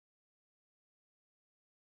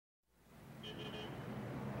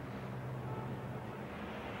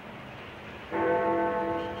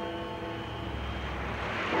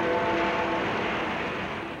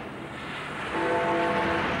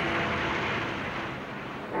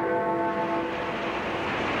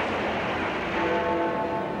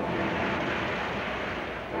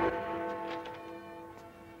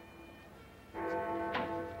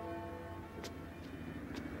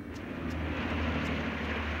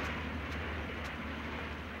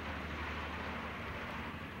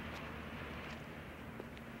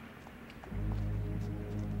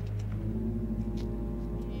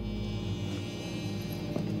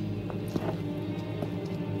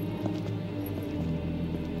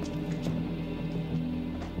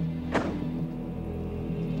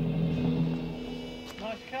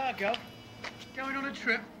Hi, girl. Going on a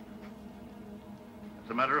trip?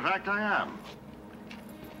 As a matter of fact, I am.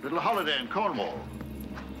 Little holiday in Cornwall.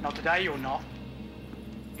 Not today, you're not.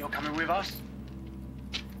 You're coming with us?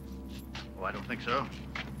 Oh, I don't think so.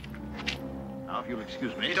 Now, if you'll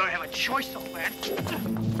excuse me. You don't have a choice, old man.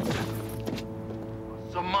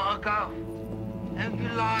 So, Margot, have you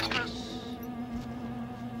like us?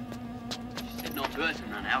 She said no birds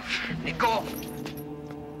in that house. Hey, go.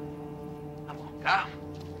 Come on, go.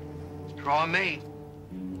 Try me.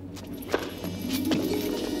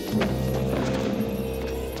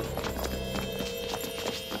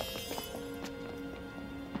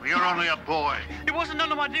 You're only a boy. It wasn't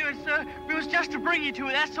none of my doing, sir. It was just to bring you to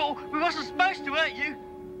her, that's all. We wasn't supposed to hurt you.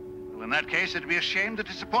 Well, in that case, it'd be a shame to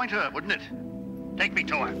disappoint her, wouldn't it? Take me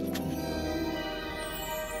to her.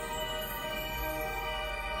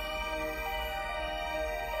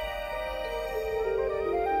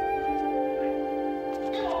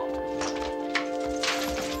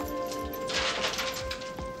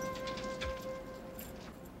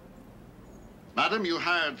 Madam, you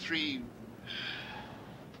hired 3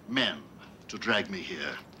 men to drag me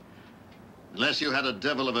here. Unless you had a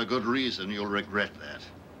devil of a good reason, you'll regret that.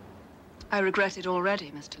 I regret it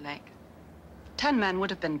already, Mr. Lake. 10 men would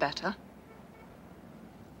have been better.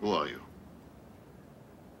 Who are you?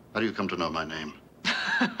 How do you come to know my name?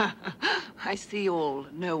 I see all,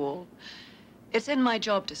 know all. It's in my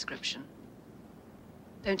job description.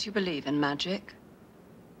 Don't you believe in magic?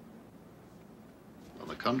 On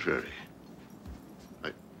the contrary.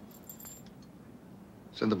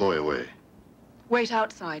 Send the boy away. Wait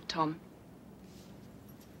outside, Tom.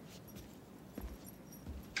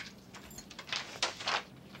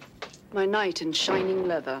 My knight in shining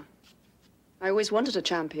leather. I always wanted a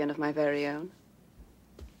champion of my very own.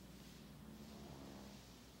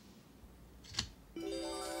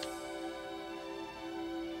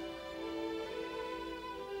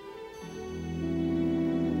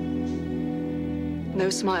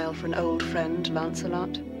 No smile for an old friend,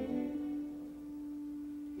 Lancelot.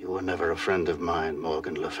 You were never a friend of mine,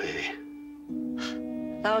 Morgan le Fay.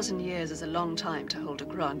 1,000 years is a long time to hold a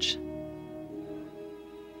grudge.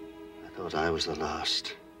 I thought I was the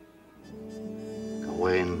last.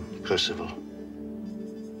 Gawain, Percival.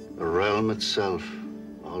 The realm itself,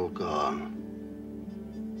 all gone.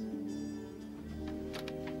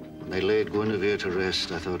 When they laid Guinevere to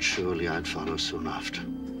rest, I thought surely I'd follow soon after.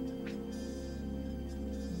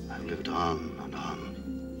 I've lived on and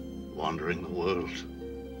on, wandering the world.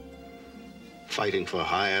 Fighting for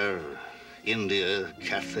hire, India,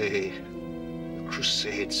 Cathay, the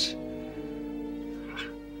Crusades.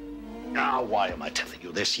 Now, why am I telling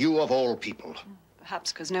you this? You of all people.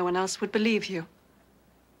 Perhaps because no one else would believe you.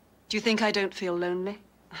 Do you think I don't feel lonely?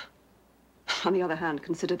 On the other hand,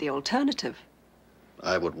 consider the alternative.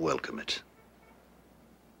 I would welcome it.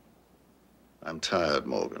 I'm tired,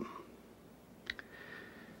 Morgan.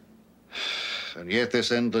 And yet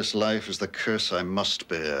this endless life is the curse I must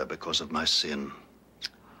bear because of my sin.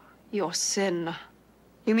 Your sin?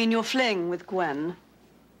 You mean your fling with Gwen?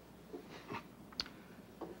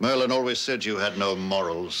 Merlin always said you had no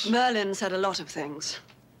morals. Merlin said a lot of things.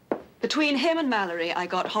 Between him and Mallory, I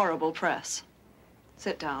got horrible press.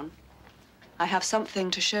 Sit down. I have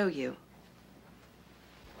something to show you.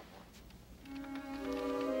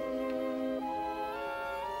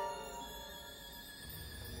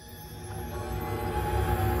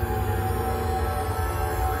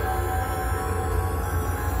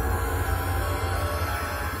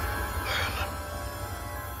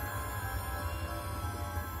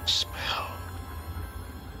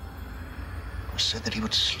 Said that he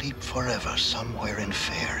would sleep forever somewhere in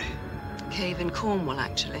Fairy. Cave in Cornwall,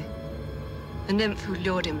 actually. The nymph who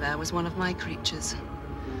lured him there was one of my creatures.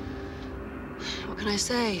 What can I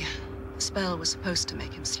say? The spell was supposed to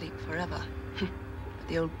make him sleep forever. But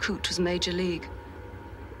the old coot was Major League.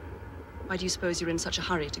 Why do you suppose you're in such a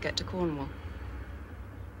hurry to get to Cornwall?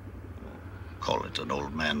 Call it an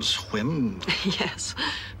old man's whim. Yes,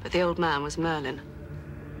 but the old man was Merlin.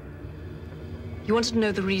 You wanted to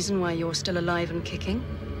know the reason why you're still alive and kicking?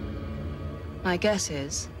 My guess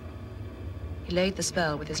is he laid the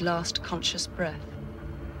spell with his last conscious breath.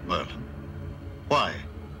 Merlin? Why?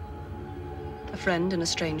 A friend in a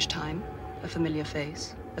strange time, a familiar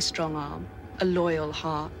face, a strong arm, a loyal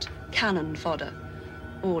heart, cannon fodder,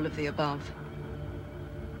 all of the above.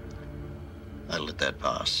 I'll let that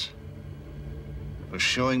pass. For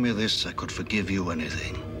showing me this, I could forgive you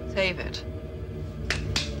anything. Save it.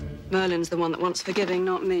 Merlin's the one that wants forgiving,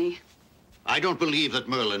 not me. I don't believe that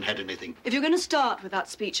Merlin had anything. If you're going to start with that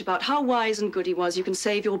speech about how wise and good he was, you can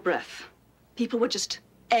save your breath. People were just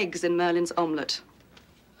eggs in Merlin's omelette.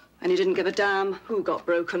 And he didn't give a damn who got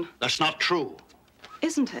broken. That's not true.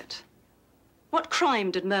 Isn't it? What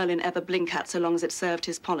crime did Merlin ever blink at so long as it served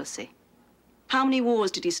his policy? How many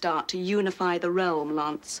wars did he start to unify the realm,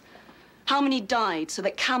 Lance? How many died so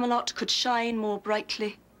that Camelot could shine more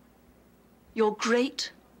brightly? Your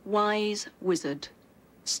great, wise wizard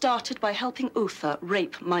started by helping Uther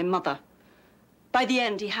rape my mother. By the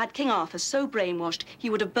end, he had King Arthur so brainwashed, he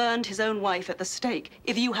would have burned his own wife at the stake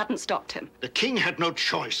if you hadn't stopped him. The king had no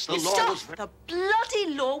choice. The law Stop was... the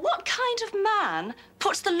bloody law! What kind of man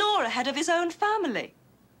puts the law ahead of his own family?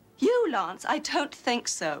 You, Lance, I don't think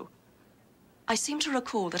so. I seem to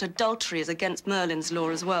recall that adultery is against Merlin's law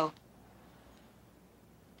as well.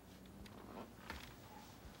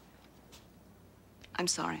 I'm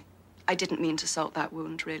sorry. I didn't mean to salt that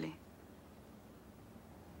wound, really.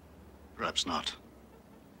 Perhaps not.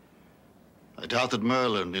 I doubt that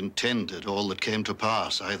Merlin intended all that came to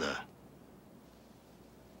pass, either.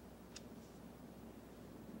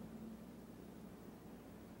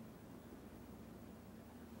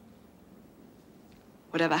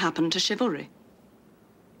 Whatever happened to chivalry?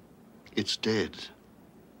 It's dead.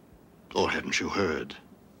 Or hadn't you heard?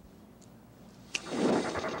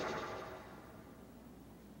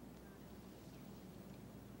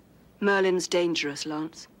 Merlin's dangerous,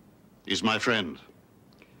 Lance. He's my friend.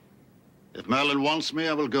 If Merlin wants me,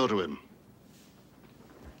 I will go to him.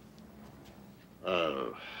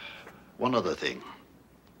 One other thing.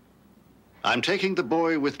 I'm taking the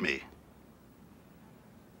boy with me.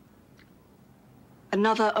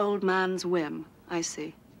 Another old man's whim, I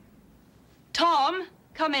see. Tom,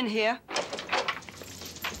 come in here.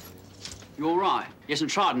 You all right? He hasn't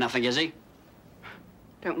tried nothing, has he?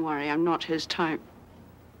 Don't worry, I'm not his type.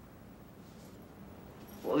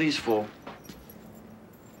 What are these for?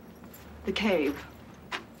 The cave.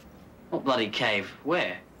 What bloody cave?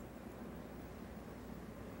 Where?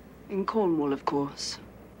 In Cornwall, of course.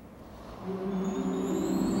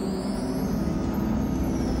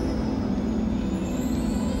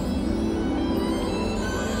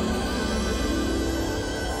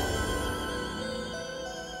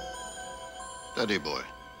 Steady, boy.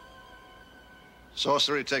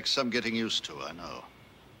 Sorcery takes some getting used to, I know.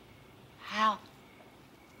 How?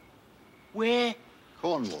 Where?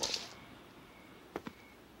 Cornwall.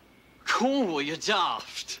 Cornwall, you're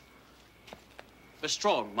daft. But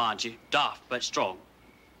strong, mind you. Daft, but strong.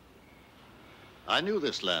 I knew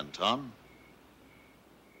this land, Tom.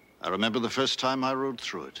 I remember the first time I rode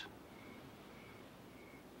through it.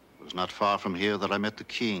 It was not far from here that I met the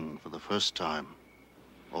king for the first time,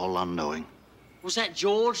 all unknowing. Was that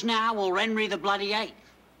George now, or Henry the bloody Eighth?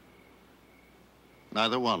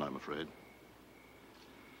 Neither one, I'm afraid.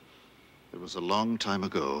 It was a long time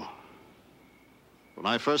ago, when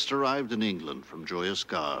I first arrived in England from Joyous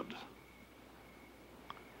Gard.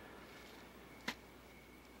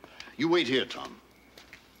 You wait here, Tom.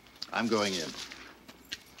 I'm going in.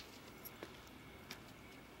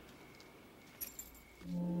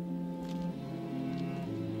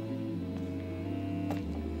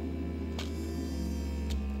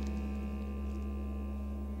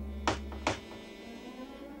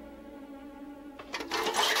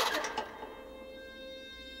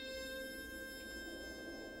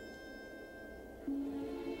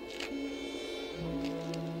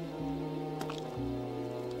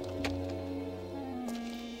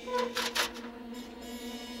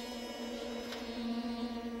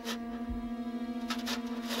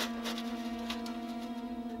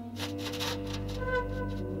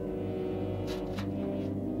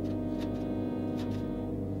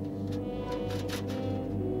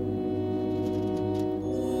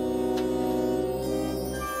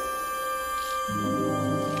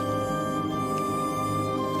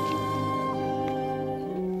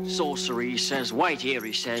 Sorcery, he says. Wait here,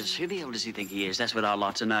 he says. Who the hell does he think he is? That's what I'd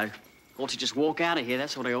like to know. Ought to just walk out of here,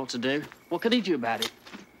 that's what he ought to do. What could he do about it?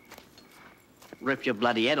 Rip your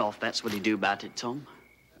bloody head off, that's what he'd do about it, Tom.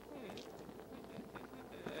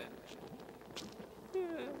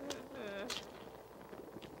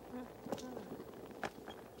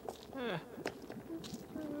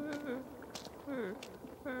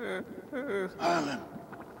 Merlin.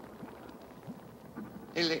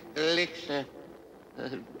 Elixir.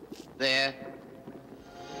 There.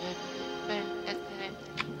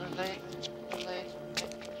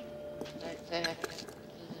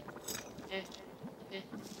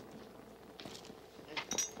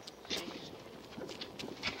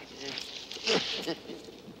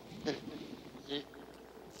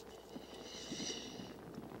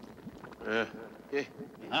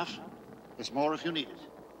 Enough? There's more if you need it.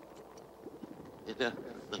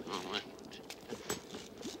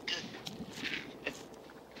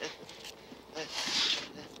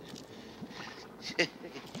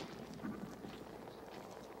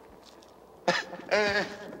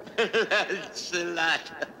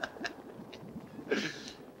 Lancelot.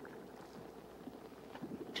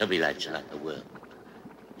 Tell me, Lancelot, the world.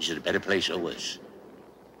 Is it a better place or worse?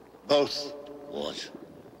 Both. Wars.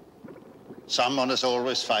 Someone is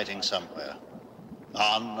always fighting somewhere.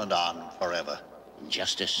 On and on, forever.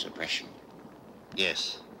 Injustice, oppression.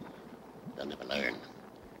 Yes. They'll never learn.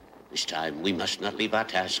 This time, we must not leave our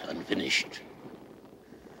task unfinished.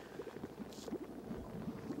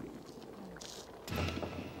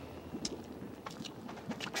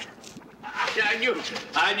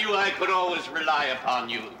 I knew I could always rely upon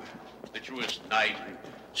you. The truest knight and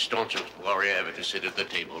staunchest warrior ever to sit at the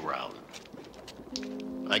table round.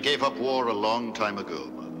 I gave up war a long time ago,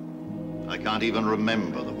 Mother. I can't even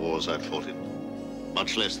remember the wars I've fought in,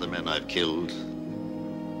 much less the men I've killed.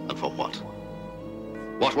 And for what?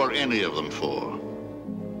 What were any of them for?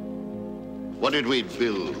 What did we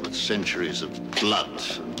build with centuries of blood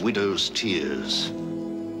and widows' tears?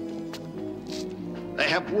 They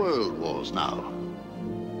have world wars now.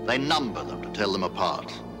 They number them to tell them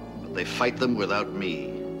apart, but they fight them without me.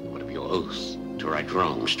 What of your oath to right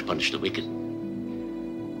wrongs, to punish the wicked?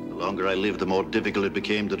 The longer I lived, the more difficult it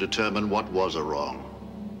became to determine what was a wrong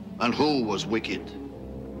and who was wicked.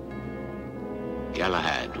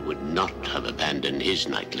 Galahad would not have abandoned his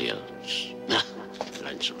knightly oaths.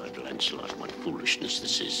 Lancelot, Lancelot, what foolishness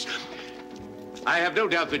this is. I have no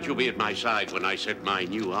doubt that you'll be at my side when I set my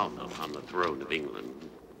new Arthur on the throne of England.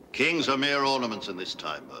 Kings are mere ornaments in this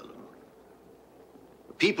time, Merlin.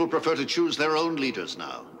 The people prefer to choose their own leaders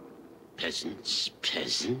now. Peasants,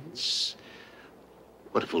 peasants?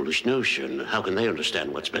 What a foolish notion. How can they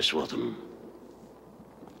understand what's best for them?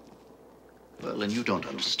 Merlin, you don't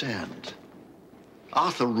understand.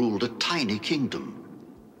 Arthur ruled a tiny kingdom.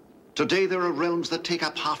 Today there are realms that take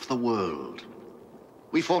up half the world.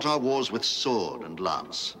 We fought our wars with sword and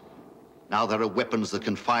lance. Now there are weapons that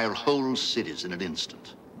can fire whole cities in an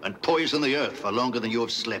instant and poison the earth for longer than you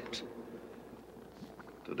have slept.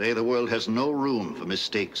 Today the world has no room for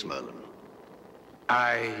mistakes, Merlin.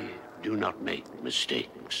 I do not make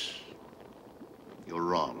mistakes. You're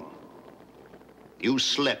wrong. You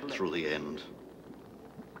slept through the end.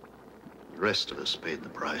 The rest of us paid the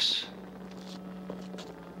price.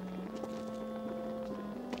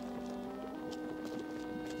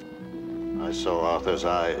 I saw Arthur's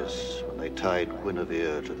eyes when they tied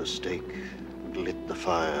Guinevere to the stake and lit the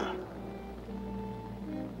fire.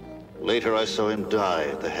 Later, I saw him die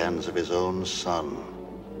at the hands of his own son,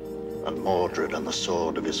 and Mordred on the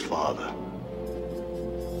sword of his father.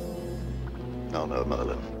 No, no,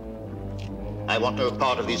 Merlin. I want no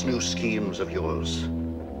part of these new schemes of yours.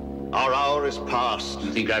 Our hour is past.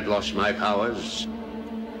 You think I've lost my powers?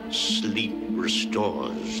 Sleep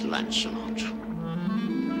restores, Lancelot.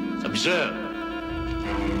 Observe.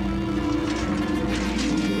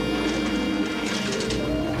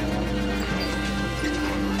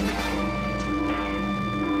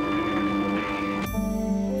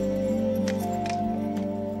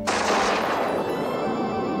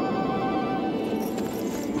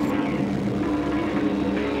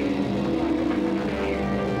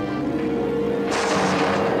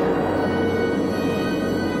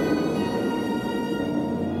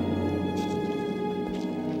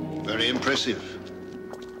 Impressive.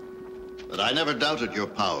 But I never doubted your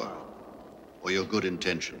power or your good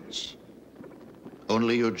intentions.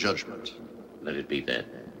 Only your judgment. Let it be then.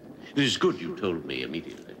 It is good you told me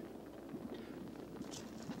immediately.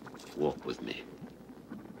 Walk with me.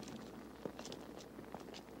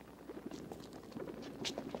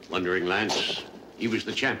 Wandering Lance, he was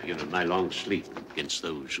the champion of my long sleep against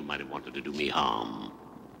those who might have wanted to do me harm.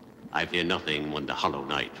 I fear nothing when the Hollow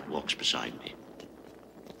Knight walks beside me.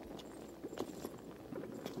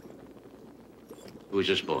 Who is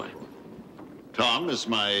this boy? Tom is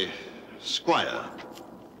my squire.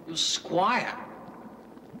 Your squire?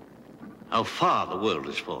 How far the world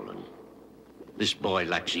has fallen. This boy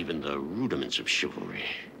lacks even the rudiments of chivalry.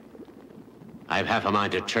 I've half a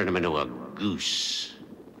mind to turn him into a goose.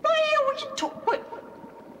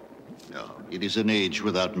 No, it is an age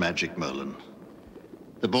without magic, Merlin.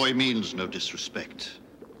 The boy means no disrespect.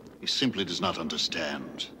 He simply does not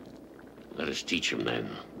understand. Let us teach him then.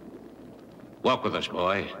 Walk with us,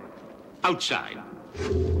 boy. Outside.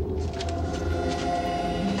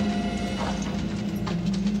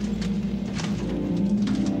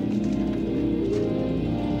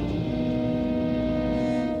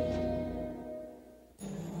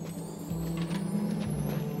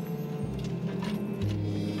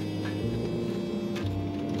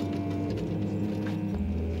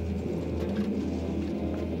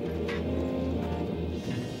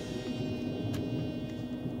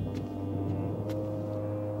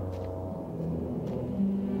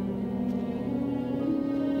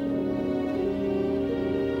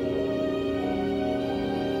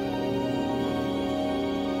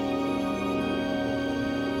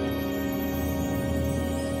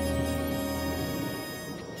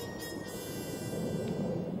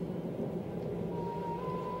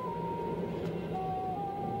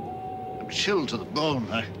 chilled to the bone.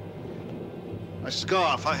 My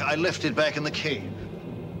scarf, I left it back in the cave.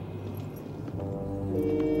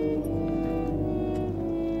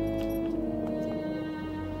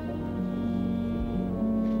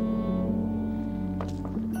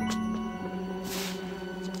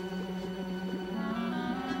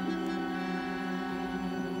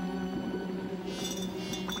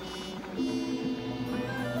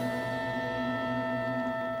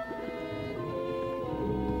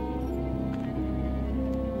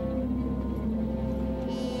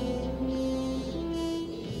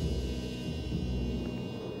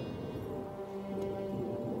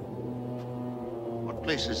 What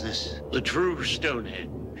place is this? The true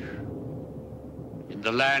Stonehenge. In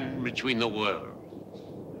the land between the worlds.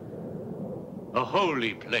 A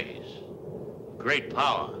holy place. Great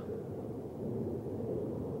power.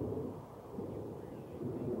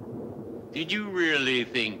 Did you really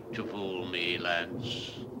think to fool me,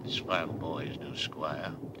 Lance? This vile boy is no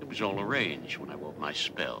squire. It was all arranged when I wove my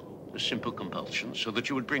spell. A simple compulsion so that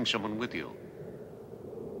you would bring someone with you.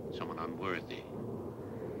 Someone unworthy.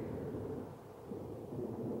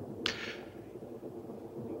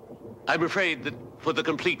 I'm afraid that for the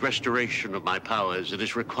complete restoration of my powers, it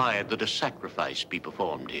is required that a sacrifice be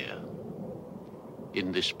performed here.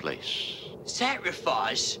 In this place.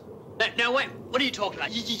 Sacrifice? No, wait, what are you talking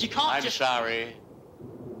about? You can't I'm just... sorry,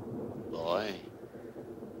 boy,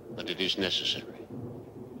 but it is necessary.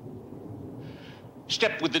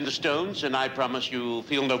 Step within the stones, and I promise you'll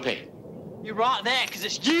feel no pain. You're right there, because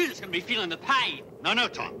it's you that's going to be feeling the pain. No,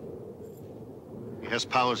 Tom. He has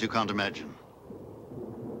powers you can't imagine.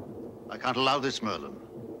 I can't allow this, Merlin.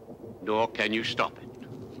 Nor can you stop it.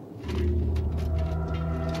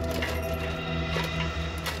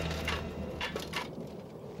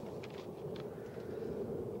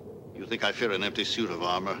 You think I fear an empty suit of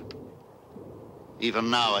armor? Even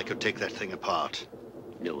now, I could take that thing apart.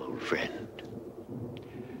 No, old friend.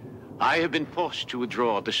 I have been forced to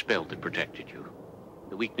withdraw the spell that protected you.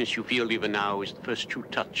 The weakness you feel even now is the first true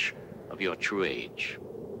touch of your true age.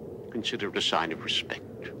 Consider it a sign of respect.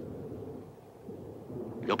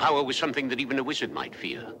 Your power was something that even a wizard might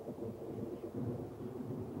fear.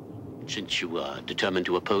 Since you are determined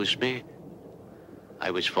to oppose me,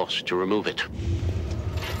 I was forced to remove it.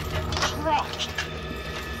 Christ!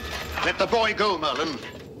 Let the boy go, Merlin,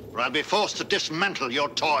 or I'll be forced to dismantle your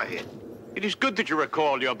toy. It is good that you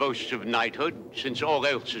recall your boasts of knighthood, since all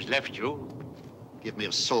else has left you. Give me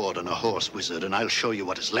a sword and a horse, wizard, and I'll show you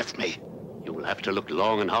what has left me. You will have to look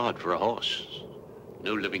long and hard for a horse.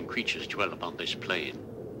 No living creatures dwell upon this plain.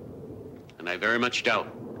 And I very much doubt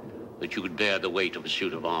that you could bear the weight of a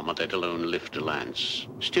suit of armor, let alone lift a lance.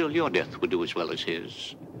 Still, your death would do as well as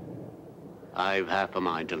his. I've half a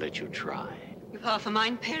mind to let you try. You've half a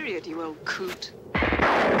mind, period, you old coot.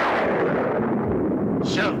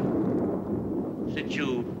 So, since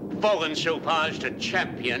you've fallen so far as to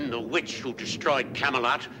champion the witch who destroyed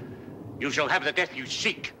Camelot, you shall have the death you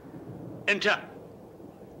seek. Enter.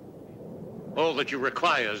 All that you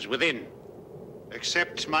require is within.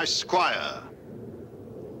 Except my squire.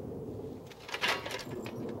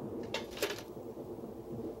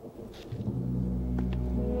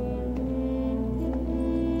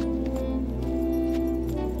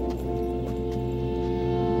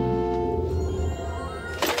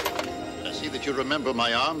 I see that you remember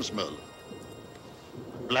my arms, Merlin.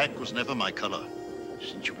 Black was never my color.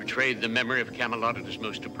 Since you betrayed the memory of Camelot, it is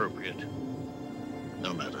most appropriate.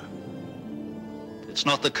 No matter. It's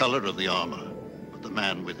not the color of the armor, but the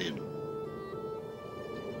man within.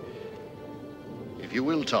 If you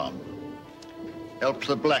will, Tom, help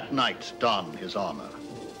the Black Knight don his armor.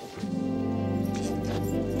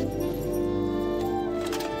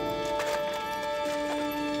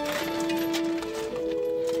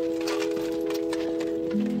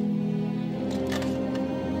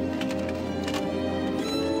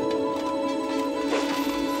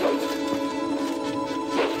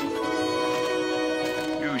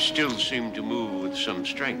 You still seem to move with some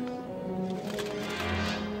strength.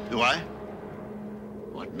 Do I?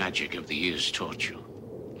 What magic have the years taught you?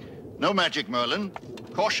 No magic, Merlin.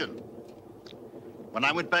 Caution. When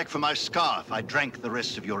I went back for my scarf, I drank the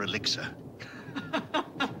rest of your elixir.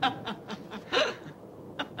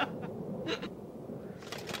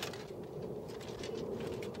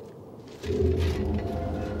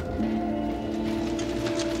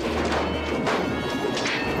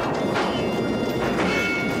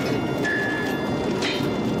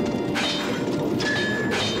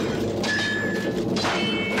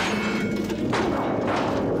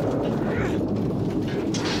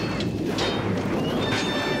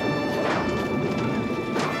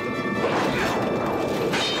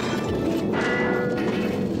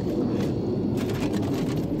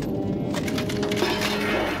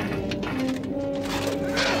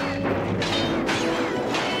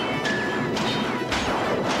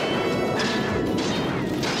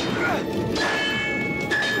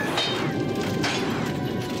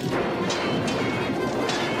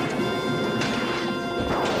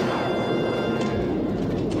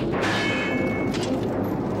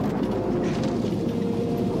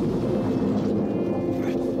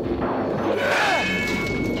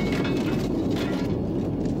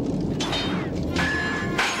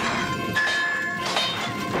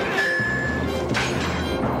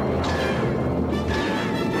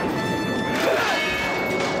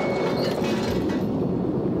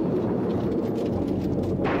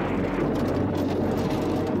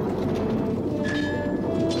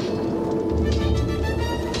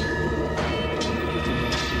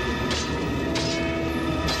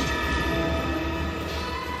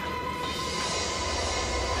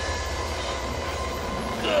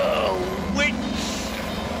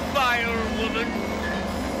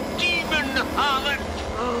 of it!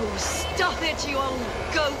 Oh, stop it, you old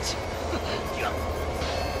goat!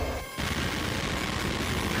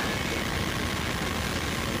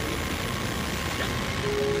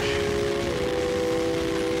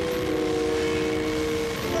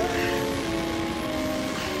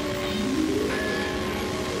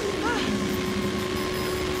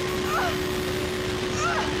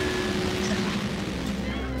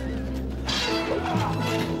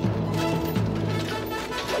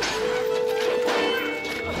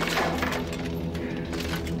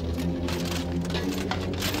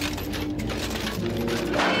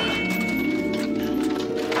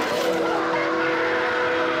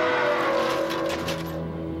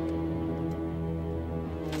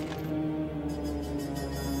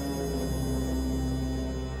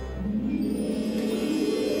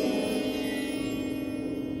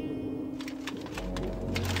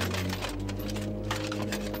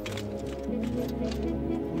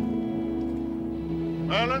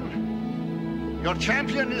 Merlin, your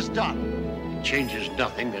champion is done. It changes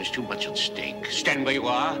nothing. There's too much at stake. Stand where you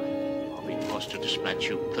are. I'll be forced to dispatch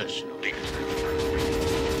you personally.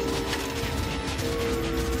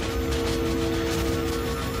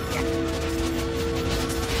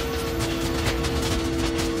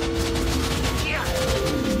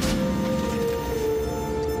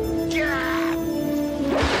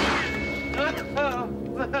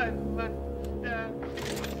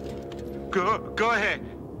 Go ahead.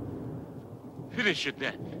 Finish it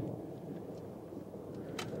then.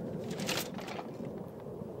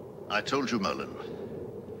 I told you, Merlin.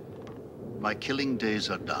 My killing days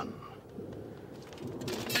are done.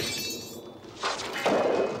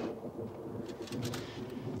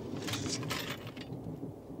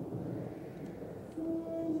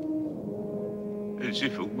 As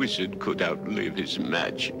if a wizard could outlive his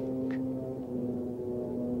magic.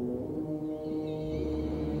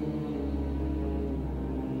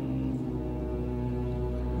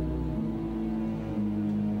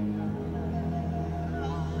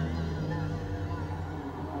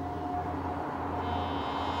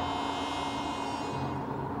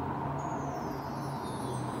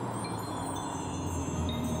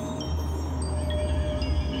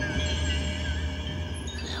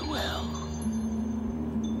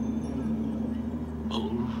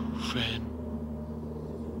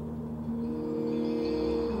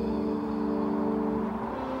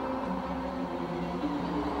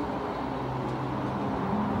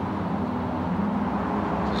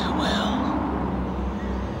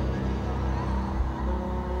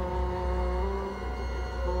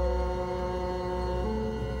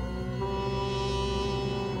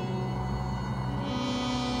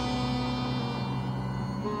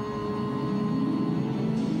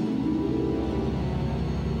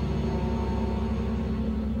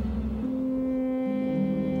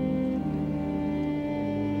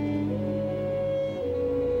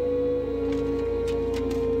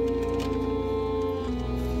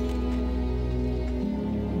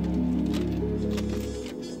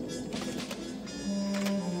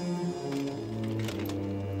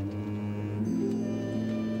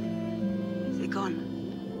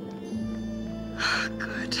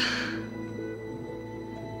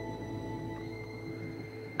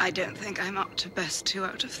 I don't think I'm up to best 2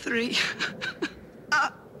 out of 3.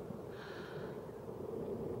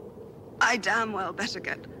 I damn well better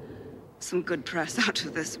get some good press out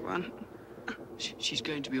of this one. She's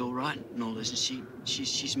going to be all right and all this, and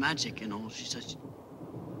she's magic and all. She's such...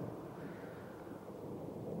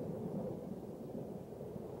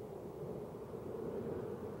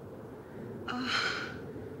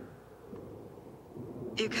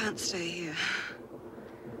 You can't stay here.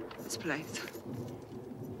 This place.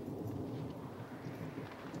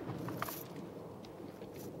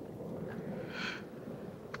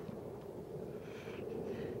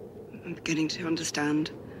 I'm beginning to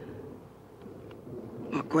understand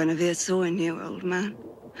what Guinevere saw in you, old man.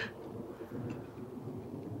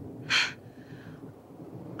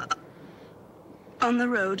 On the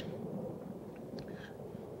road,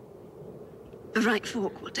 the right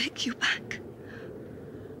fork will take you back.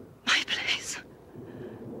 My place.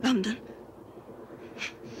 London.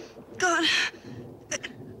 God.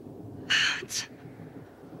 It's...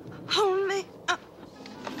 Hold me.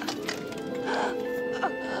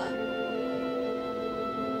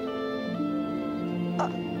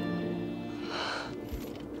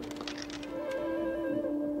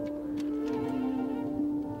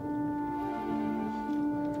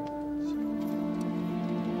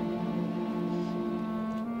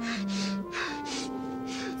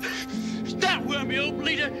 That wormy old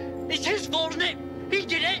bleeder, it's his fault, isn't it? He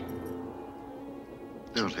did it.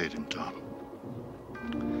 Don't hate him, Tom.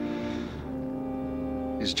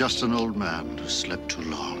 He's just an old man who slept too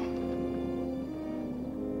long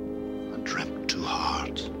and dreamt too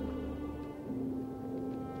hard.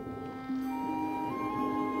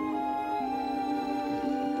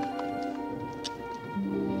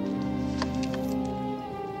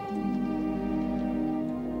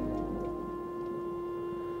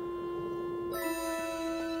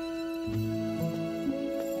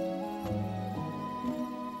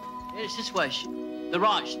 It's this way. The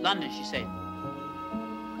right, London, she said.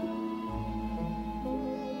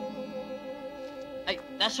 Hey,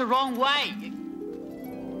 that's the wrong way.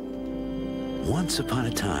 Once upon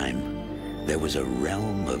a time, there was a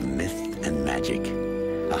realm of myth and magic.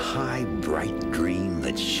 A high, bright dream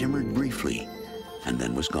that shimmered briefly and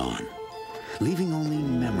then was gone, leaving only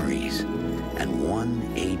memories and one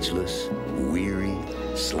ageless, weary,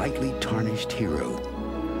 slightly tarnished hero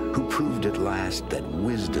who proved at last that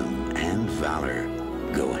wisdom and valor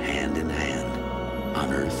go hand in hand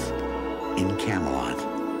on Earth, in Camelot,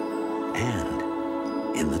 and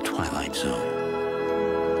in the Twilight Zone.